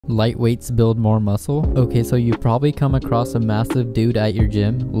Light weights build more muscle? Okay, so you've probably come across a massive dude at your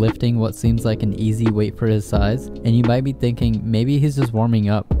gym lifting what seems like an easy weight for his size, and you might be thinking maybe he's just warming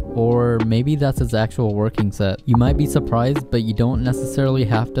up, or maybe that's his actual working set. You might be surprised, but you don't necessarily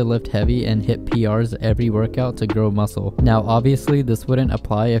have to lift heavy and hit PRs every workout to grow muscle. Now obviously this wouldn't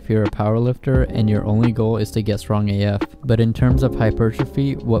apply if you're a powerlifter and your only goal is to get strong AF, but in terms of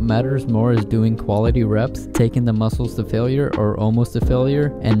hypertrophy, what matters more is doing quality reps, taking the muscles to failure or almost to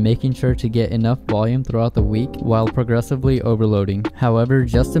failure, and making sure to get enough volume throughout the week while progressively overloading. However,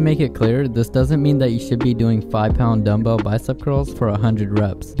 just to make it clear, this doesn't mean that you should be doing 5-pound dumbbell bicep curls for 100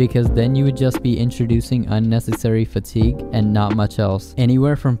 reps, because then you would just be introducing unnecessary fatigue and not much else.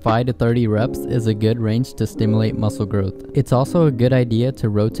 Anywhere from 5 to 30 reps is a good range to stimulate muscle growth. It's also a good idea to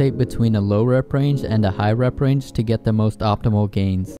rotate between a low rep range and a high rep range to get the most optimal gains.